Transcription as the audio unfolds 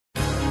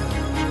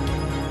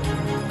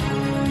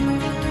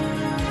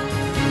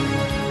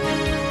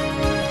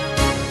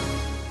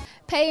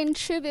Paying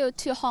tribute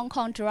to Hong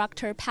Kong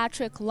director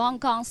Patrick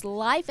Longkong's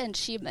life and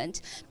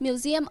achievement,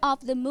 Museum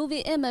of the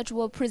Movie Image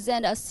will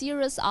present a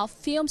series of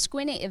film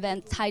screening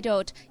events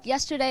titled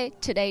Yesterday,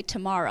 Today,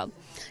 Tomorrow.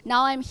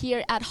 Now I'm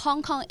here at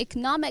Hong Kong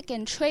Economic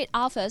and Trade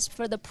Office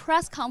for the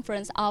press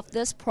conference of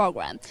this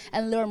program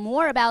and learn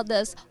more about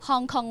this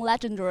Hong Kong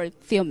legendary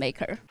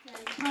filmmaker.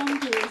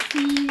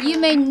 You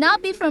may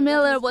not be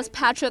familiar with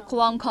Patrick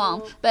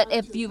Longkong, but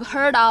if you've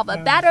heard of A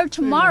Better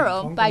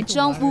Tomorrow by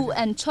John Woo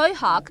and Tsui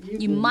Hark,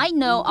 you might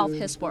know of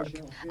his work.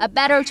 A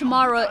Better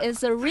Tomorrow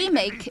is a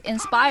remake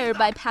inspired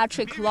by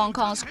Patrick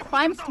Longkong's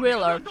crime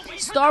thriller,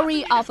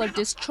 Story of a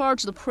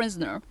Discharged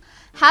Prisoner.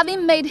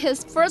 Having made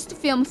his first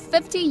film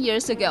 50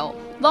 years ago,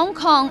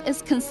 Longkong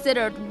is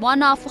considered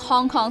one of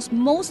Hong Kong's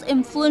most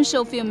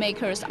influential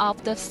filmmakers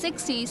of the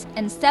 60s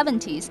and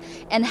 70s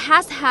and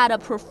has had a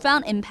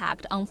profound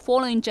impact on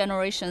following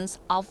generations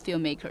of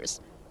filmmakers.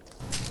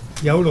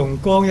 有龍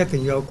江一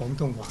定有廣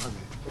東話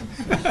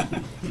嘅。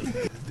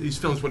 These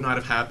films would not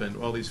have happened,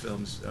 all these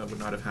films would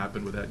not have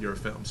happened without your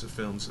films, the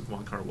films of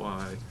Wong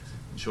Kar-wai,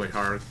 Tsui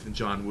Hark, and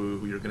John Woo,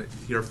 who you're going to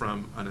hear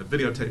from on a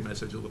videotape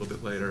message a little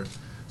bit later.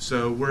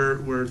 So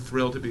we're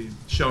thrilled to be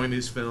showing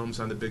these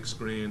films on the big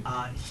screen.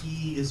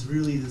 He is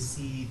really the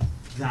seed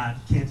that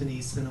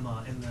Cantonese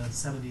cinema in the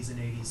 70s and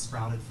 80s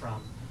sprouted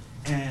from.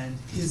 And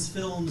his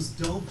films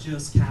don't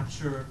just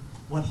capture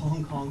what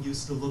Hong Kong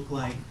used to look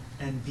like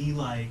and be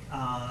like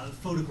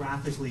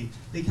photographically,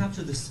 they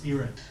capture the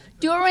spirit.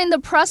 During the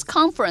press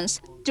conference,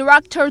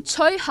 director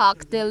Tsui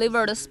Hark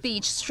delivered a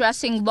speech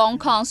stressing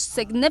Longkong's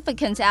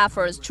significant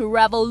efforts to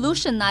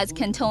revolutionize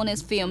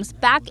Cantonese films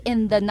back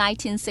in the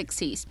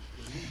 1960s.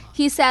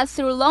 He said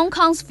through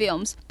Longkong's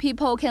films,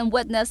 people can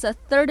witness a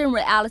third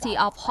reality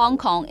of Hong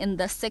Kong in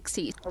the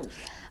 60s.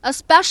 A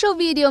special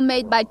video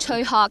made by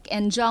Tsui Hark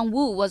and John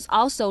Woo was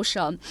also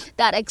shown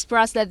that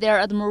expressed their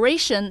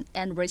admiration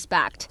and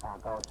respect.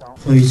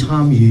 去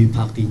參與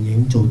拍電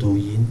影做導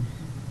演，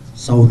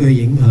受佢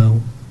影響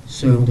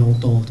相當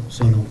多同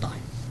相當大。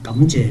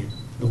感謝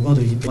龍哥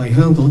導演為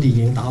香港電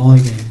影打開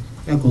嘅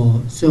一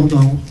個相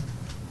當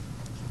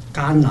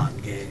艱難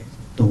嘅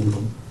道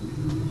路。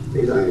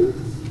你就係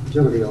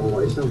將我哋嘅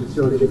愛心，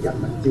將你嘅人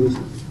民精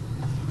神，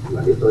同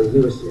埋你對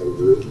呢個社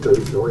會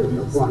對所有人嘅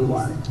關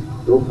懷，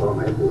都放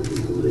喺一部電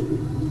影裏邊。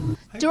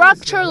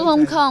 Director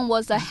Longkong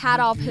was ahead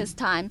of his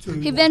time.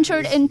 He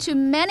ventured into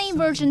many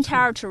virgin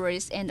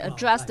territories and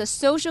addressed the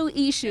social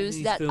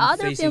issues that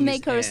other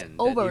filmmakers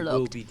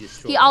overlooked.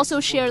 He also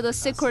shared the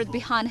secret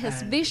behind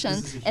his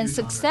vision and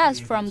success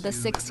from the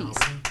 60s.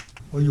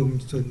 我用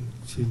盡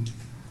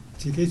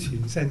自己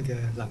全身嘅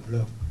能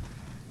量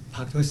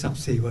拍咗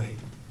14個戲，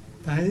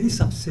但係呢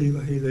14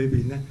個戲裏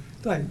邊呢，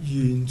都係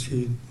完全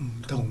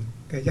唔同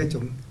嘅一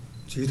種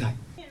主題。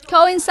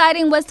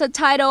 Coinciding with the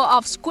title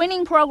of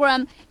screening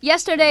program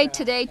Yesterday,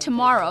 Today,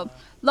 Tomorrow,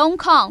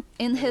 Longkong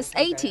in his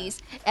 80s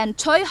and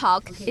Tsui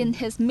Hark in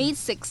his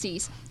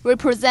mid-60s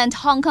represent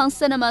Hong Kong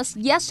cinema's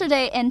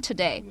yesterday and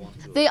today.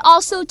 They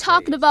also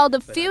talked about the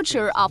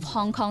future of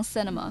Hong Kong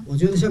cinema. 我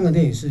觉得香港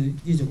电影是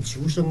一种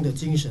求生的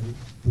精神，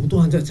不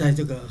断的在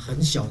这个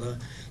很小的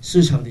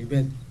市场里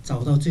面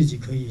找到自己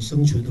可以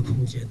生存的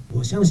空间。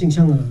我相信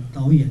香港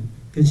导演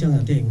跟香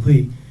港电影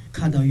会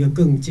看到一个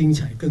更精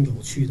彩、更有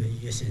趣的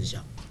一个现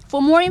象。 For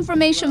more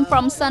information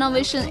from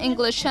SinoVision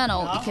English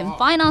channel, you can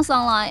find us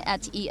online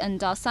at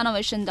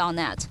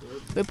en.sinovision.net.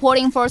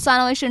 Reporting for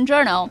SinoVision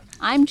Journal,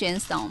 I'm Jane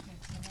Song.